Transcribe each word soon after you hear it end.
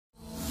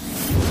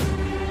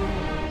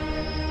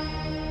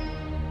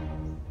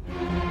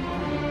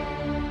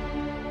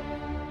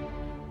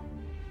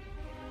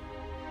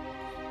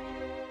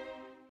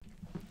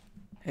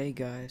Hey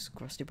guys,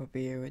 Krusty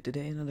Puppy here with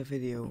today another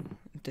video.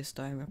 This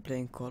time we're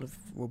playing Call of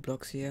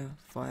Robloxia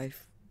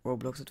 5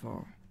 Roblox at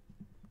War.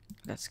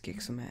 Let's kick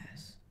some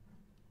ass.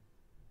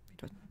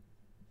 Wait, what?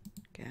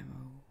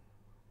 Camo,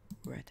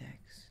 red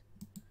X.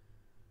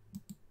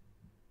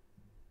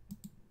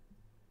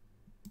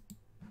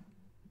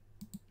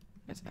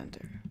 Let's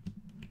enter.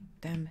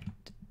 Damn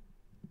it.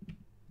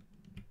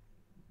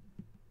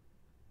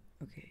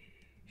 Okay.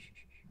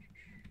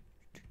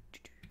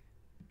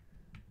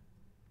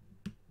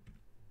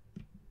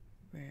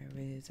 Where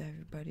is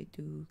everybody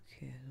to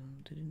kill? I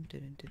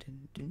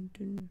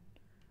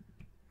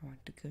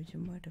want to kill you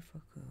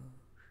motherfucker.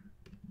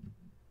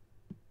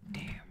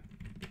 Damn.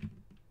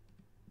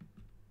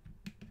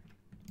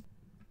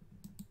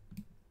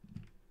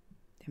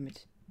 Damn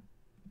it.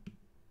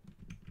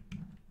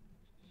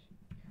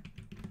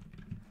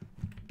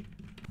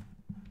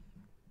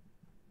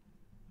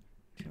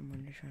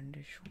 Someone is on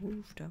this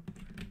rooftop.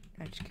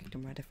 Let's kick the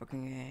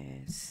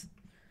motherfucking ass.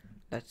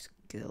 Let's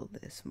kill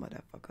this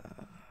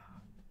motherfucker.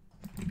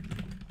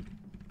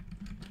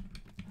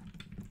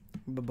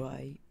 Bye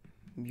bye,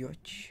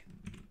 biatch.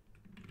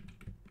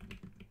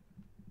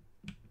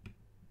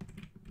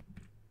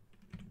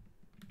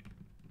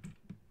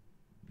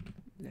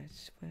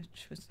 Let's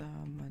watch for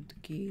someone to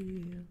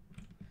kill.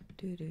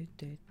 There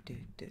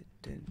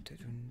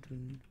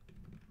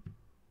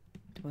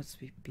must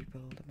be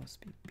people. There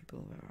must be people.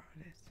 Where are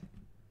they?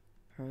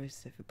 Where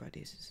is everybody?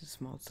 Is this a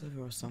small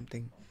server or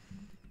something?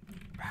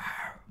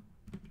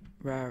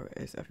 Where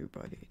is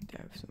everybody?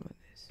 There someone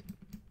is.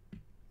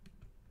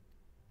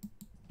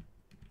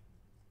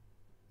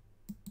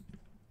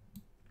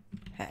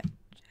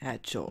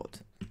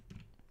 Headshot.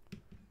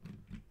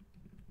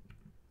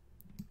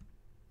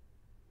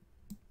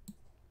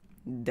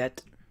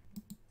 That.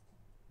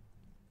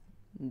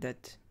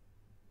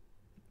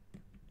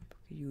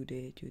 You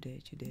did.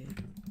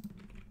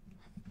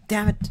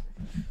 Damn it!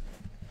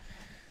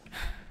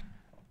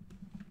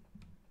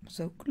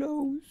 So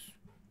close.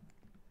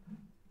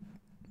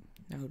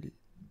 Now the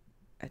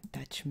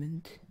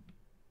attachment.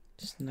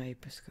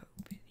 Sniper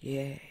scope.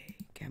 Yay,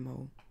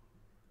 camo.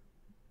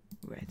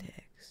 Red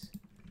X.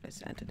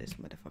 Let's enter this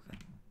motherfucker.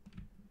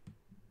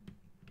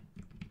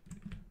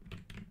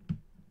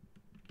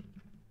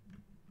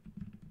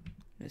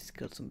 Let's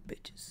kill some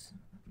bitches.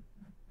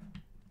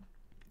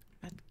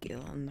 Not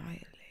kill,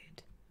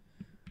 annihilate.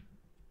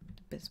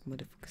 The best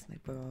motherfucker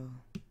sniper. Now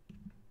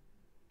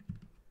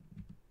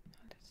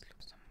let's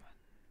look someone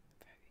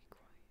very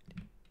quiet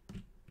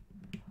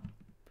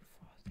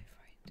before they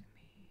find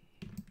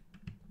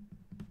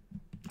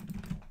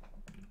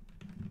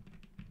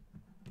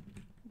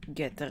me.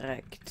 Get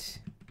wrecked.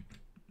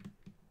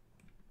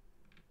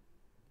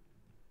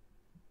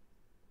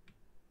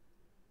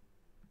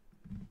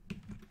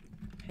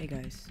 Hey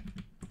guys.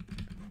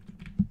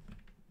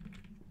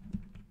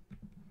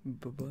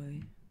 Bye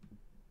bye.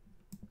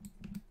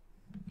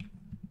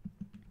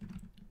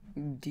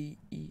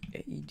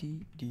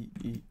 D-E-A-D.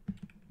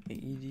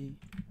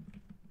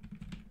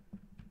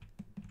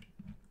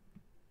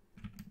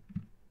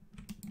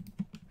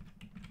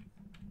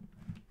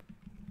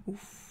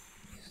 Oof,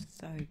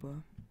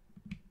 cyber.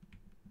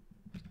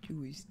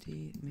 You is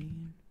dead,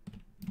 man.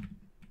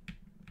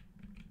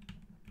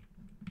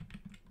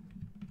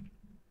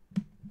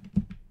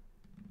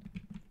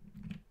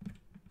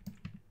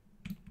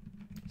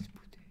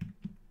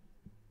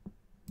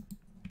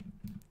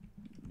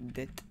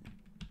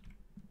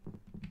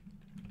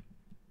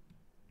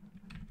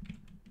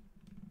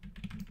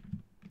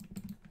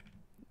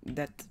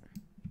 That.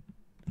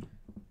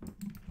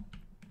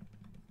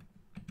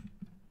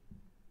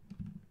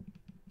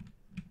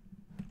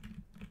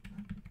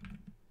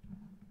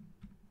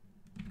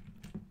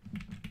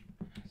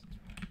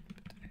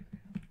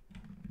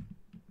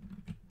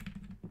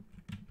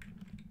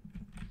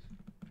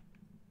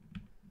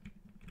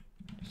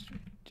 Just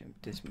jump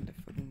this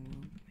motherfucking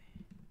room.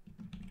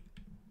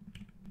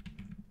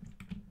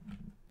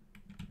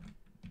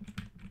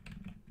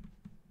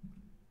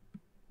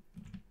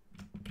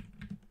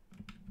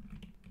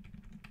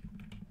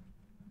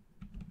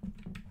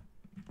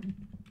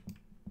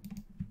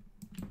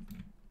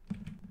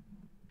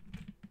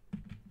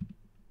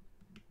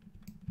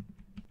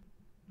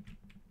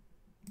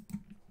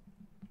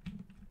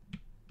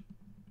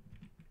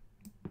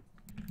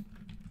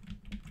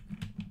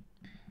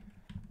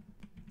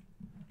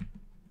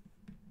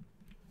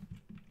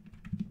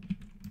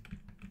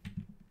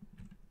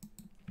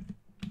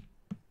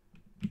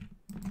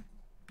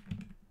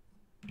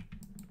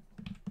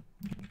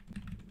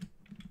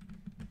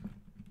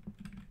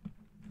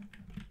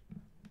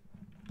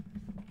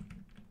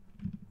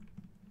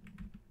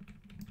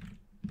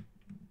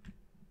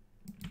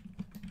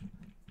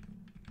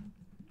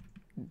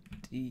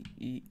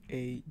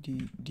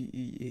 D-E-A-D.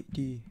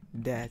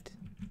 That.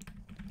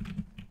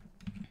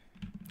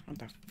 What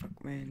the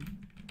fuck, man?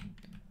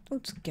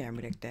 Don't scare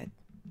me like that,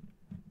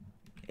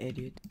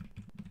 idiot.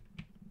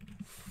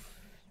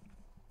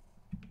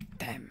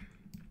 Damn.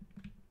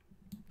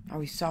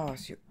 Oh, he saw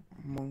us, you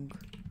monk.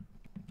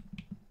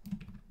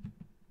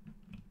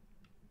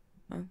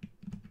 Huh?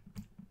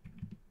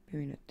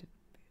 Maybe not.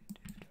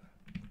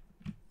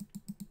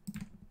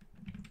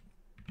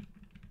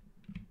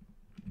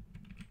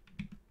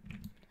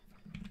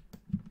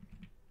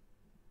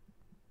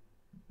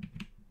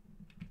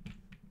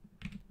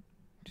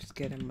 Just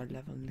get him a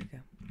level,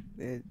 nigga.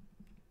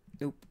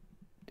 Nope.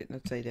 Did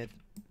not say that.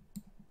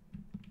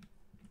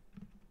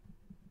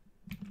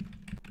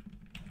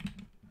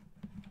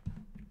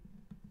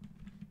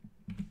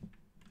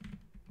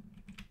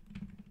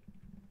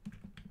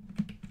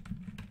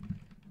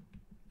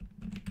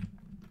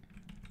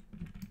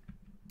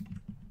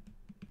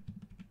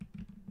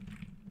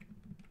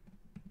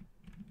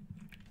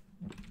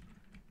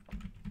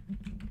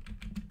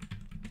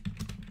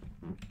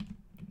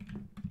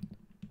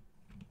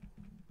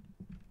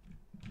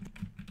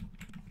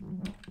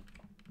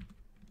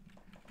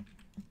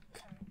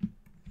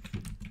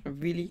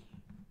 Really?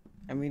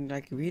 I mean,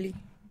 like, really?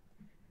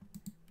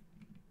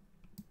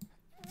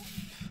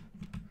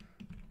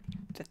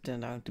 That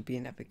turned out to be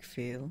an epic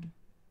fail.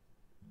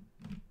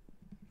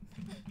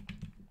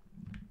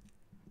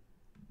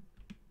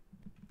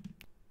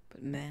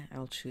 But man,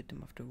 I'll shoot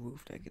them off the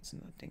roof like it's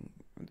nothing.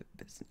 I'm the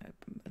best sniper,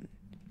 man.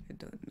 You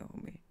don't know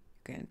me.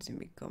 You can't see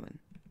me coming.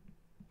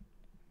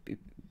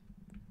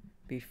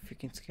 Be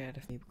freaking scared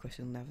of me because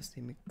you'll never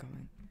see me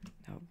coming.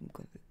 Now I'm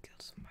gonna kill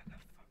some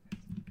motherfuckers.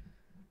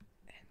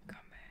 And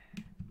come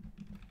here.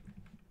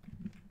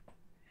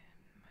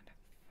 And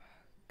motherfucking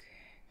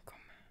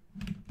come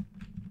here.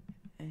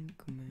 And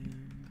come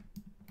here.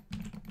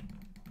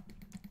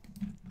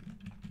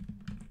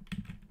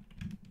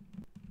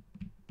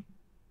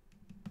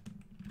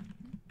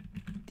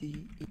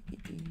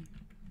 D-E-E-E.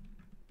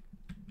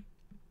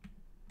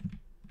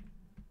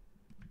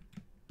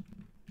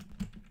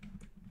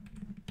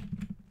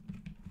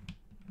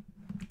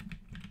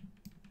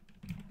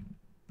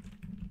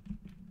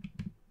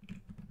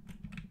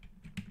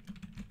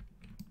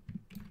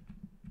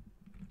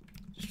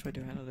 Just try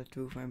to handle the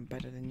truth. I'm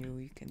better than you.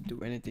 You can't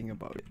do anything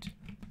about it.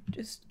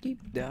 Just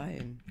keep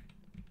dying.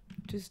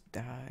 Just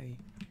die.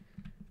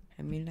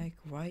 I mean, like,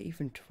 why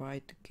even try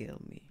to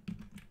kill me?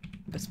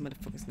 Best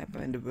motherfucking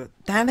sniper in the world.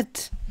 Damn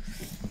it!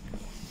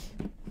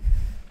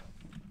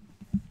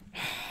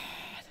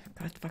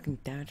 God fucking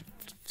damn it.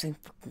 Same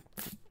fucking.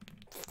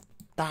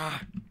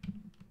 Ah!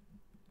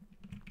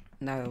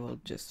 Now I will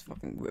just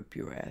fucking rip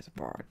your ass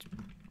apart.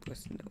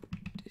 Because no,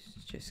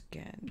 this just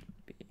can't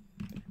be.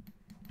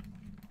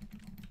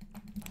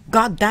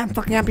 God damn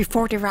fucking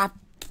MP40 rap!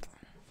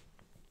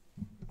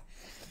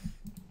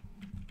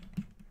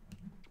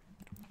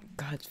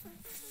 God.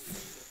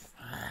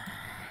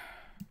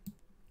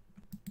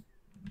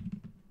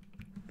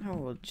 I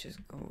will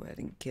just go ahead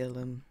and kill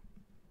them.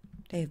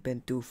 They've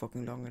been too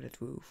fucking long on that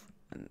roof.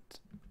 And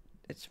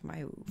it's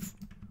my roof.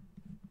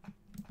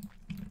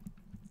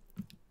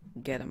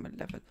 Get them a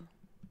level.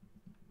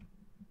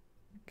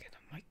 Get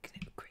them my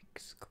quick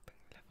scoping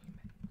level,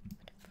 man.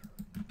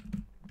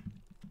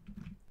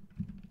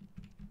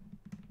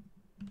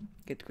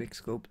 Get quick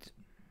scoped.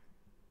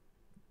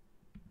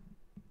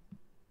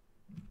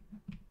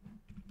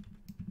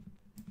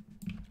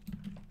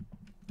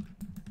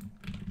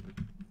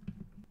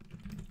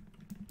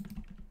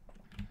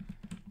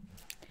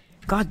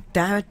 God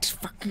damn it,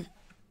 fucking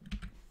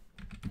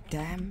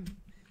damn.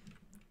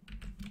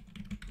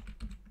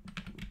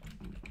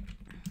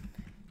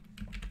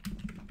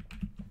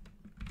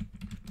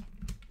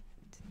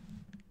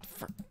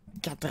 Fuck,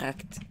 get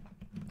wrecked.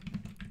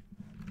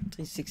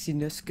 360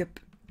 no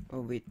skip.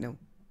 Oh wait, no.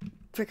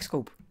 Quick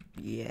scope.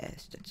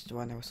 Yes, that's the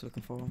one I was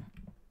looking for.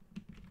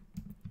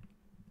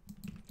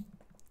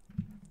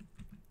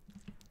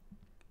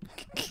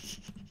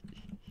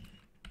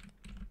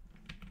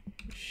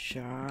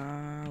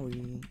 Shall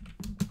we?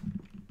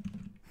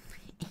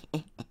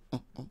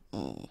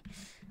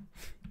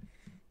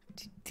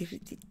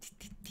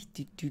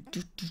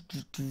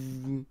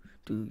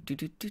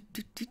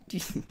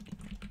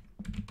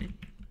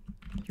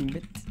 You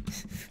met.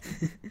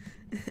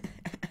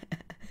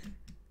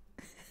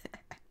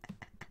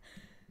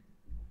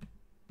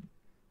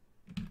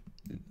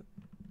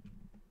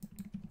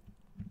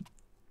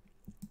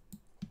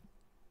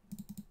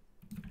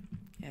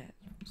 Yeah, it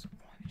was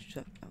one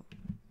shot now.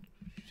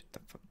 Shut the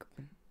fuck up,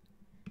 man.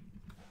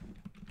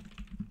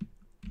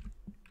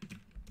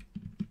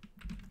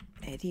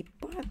 Eddie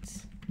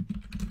Butt?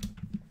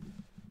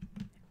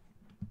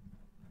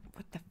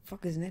 What the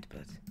fuck is net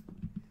blood?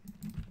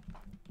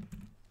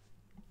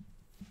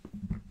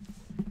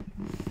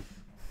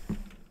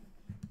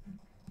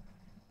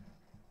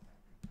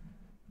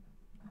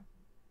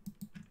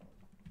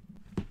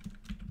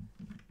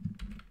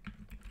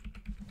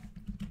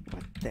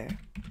 What there?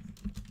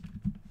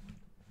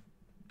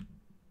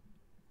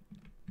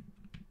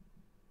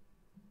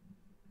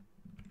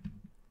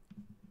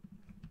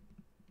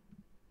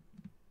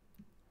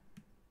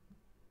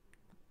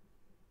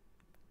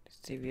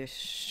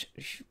 Serious?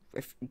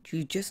 If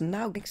you just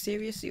now get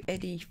serious, you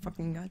Eddie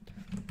fucking god.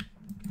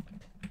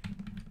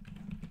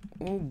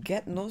 Oh,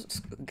 get no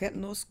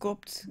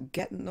scoped.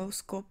 Get no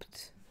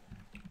scoped.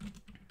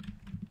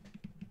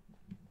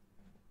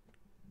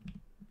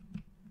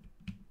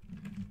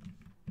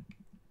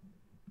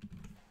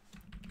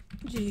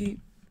 GG.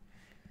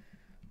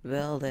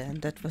 Well then,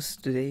 that was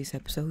today's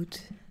episode.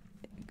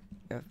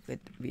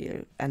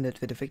 We ended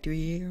with a victory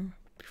here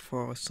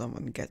before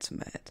someone gets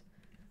mad.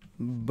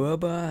 Bye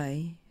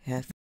bye.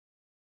 Have